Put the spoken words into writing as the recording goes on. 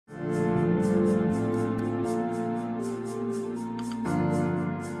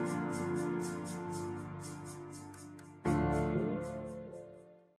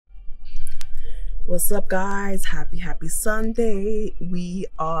What's up, guys? Happy Sunday. We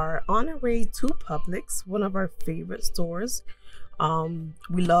are on our way to Publix, one of our favorite stores.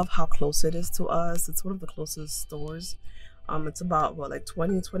 We love how close it is to us. It's one of the closest stores. It's about like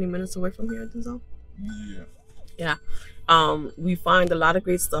 20 minutes away from here, Denzel? Yeah. We find a lot of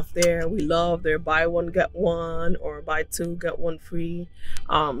great stuff there. We love their buy one get one or buy two get one free.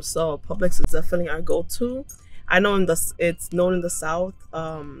 So Publix is definitely our go-to. I know it's known in the South.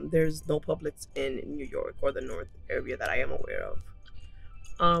 There's no Publix in New York or the North area that I am aware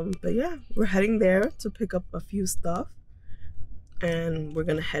of. But yeah, we're heading there to pick up a few stuff, and we're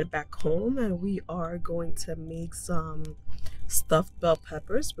gonna head back home, and we are going to make some stuffed bell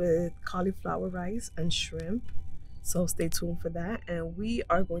peppers with cauliflower rice and shrimp. So stay tuned for that, and we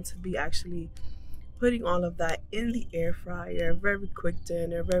are going to be actually putting all of that in the air fryer. Very quick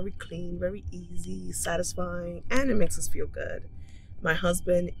dinner, very clean, very easy, satisfying, and it makes us feel good. My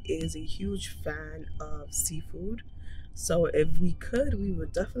husband is a huge fan of seafood, so if we could, we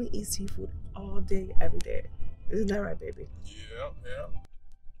would definitely eat seafood all day, every day. Isn't that right, baby? Yeah.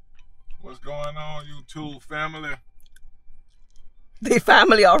 What's going on, YouTube family? They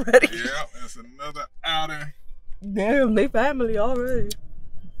family already. Yeah, it's another outing. Damn, they family already.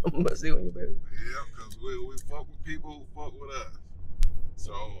 I'm gonna see when you, baby. Yeah, because we fuck with people who fuck with us.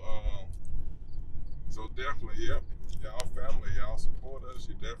 So, definitely, yep. Y'all family, y'all support us.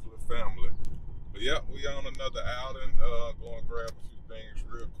 You definitely family. But yep, we on another outing. Go and grab a few things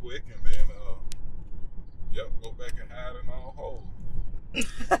real quick, and then go back and hide in our hole.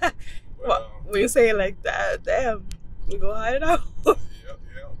 Well, when you say it like that, damn, we go hide it out. Yep.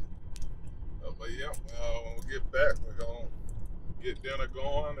 But yep, when we get back, we're gonna get dinner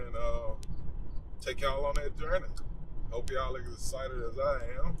going and take y'all on that journey. Hope y'all as excited as I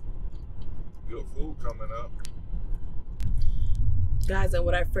am. Good food coming up. Guys, and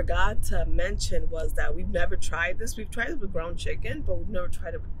what I forgot to mention was that we've never tried this. We've tried it with ground chicken, but we've never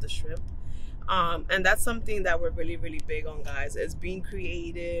tried it with the shrimp. And that's something that we're really, really big on, guys, is being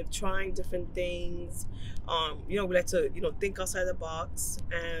creative, trying different things. We like to, think outside the box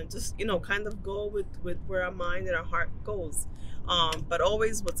and just, kind of go with where our mind and our heart goes. But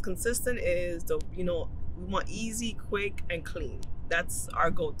always what's consistent is we want easy, quick, and clean. That's our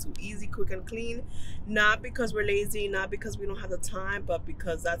go-to. Easy, quick, and clean. Not because we're lazy, not because we don't have the time, but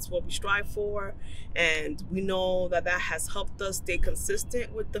because that's what we strive for. And we know that has helped us stay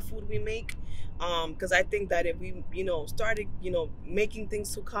consistent with the food we make. Because I think that if we, started, making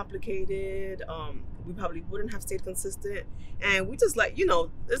things too complicated, we probably wouldn't have stayed consistent. And we just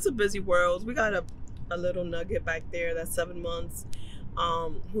it's a busy world. We got a little nugget back there that's 7 months.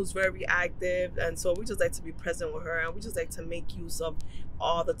 Who's very active, and so we just like to be present with her, and we just like to make use of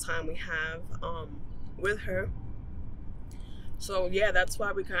all the time we have with her. So yeah, that's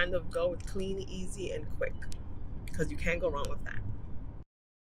why we kind of go with clean, easy, and quick, because you can't go wrong with that.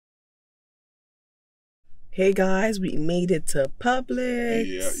 Hey guys, we made it to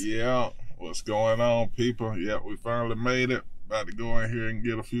Publix. Yeah. What's going on, people? Yeah, we finally made it. About to go in here and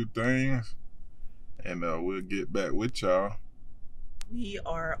get a few things, and we'll get back with y'all. We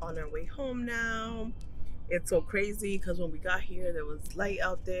are on our way home now. It's so crazy because when we got here, there was light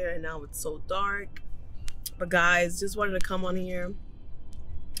out there, and now it's so dark. But guys, just wanted to come on here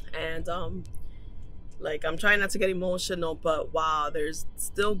and I'm trying not to get emotional, but wow, there's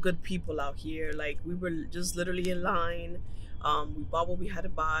still good people out here. Like, we were just literally in line. We bought what we had to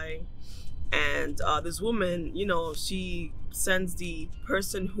buy, and this woman, she sends the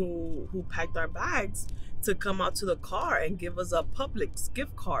person who packed our bags to come out to the car and give us a Publix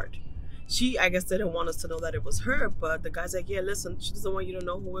gift card. She, I guess, didn't want us to know that it was her, but the guy's like, yeah, listen, she doesn't want you to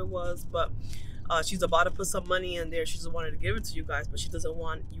know who it was, but she's about to put some money in there. She just wanted to give it to you guys, but she doesn't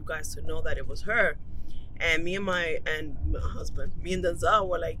want you guys to know that it was her. And me and my husband, me and Denzel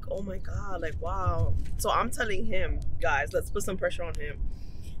were like, oh my God, like, wow. So I'm telling him, guys, let's put some pressure on him.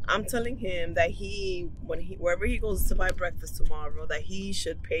 I'm telling him that wherever he goes to buy breakfast tomorrow, that he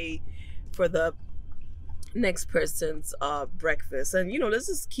should pay for the next person's breakfast. And let's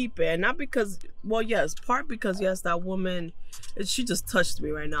just keep it. Not because, well, yes, part because, yes, that woman, she just touched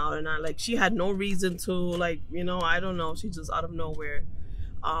me right now, and she had no reason to, I don't know, she just out of nowhere.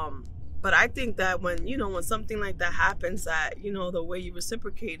 But I think that when something like that happens, that the way you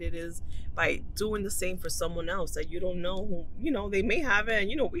reciprocate it is by doing the same for someone else that you don't know who, they may have it,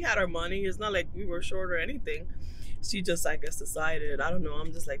 and we had our money. It's not like we were short or anything. She just, I guess, decided, I don't know,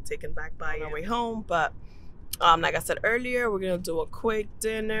 I'm just taken back by our way home. But like I said earlier, we're gonna do a quick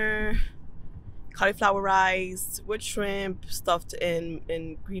dinner, cauliflower rice with shrimp stuffed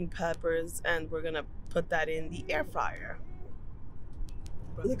in green peppers, and we're gonna put that in the air fryer.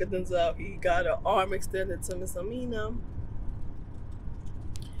 But look at Denzel. He got an arm extended to Miss Amina,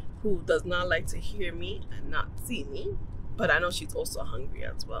 who does not like to hear me and not see me. But I know she's also hungry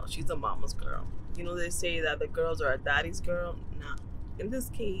as well. She's a mama's girl. You know, they say that the girls are a daddy's girl. Nah. In this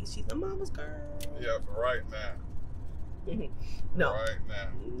case, she's a mama's girl. Yeah, for right now. No. Right now.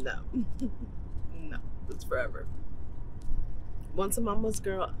 No. No. It's forever. Once a mama's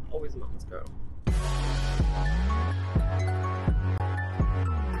girl, always a mama's girl.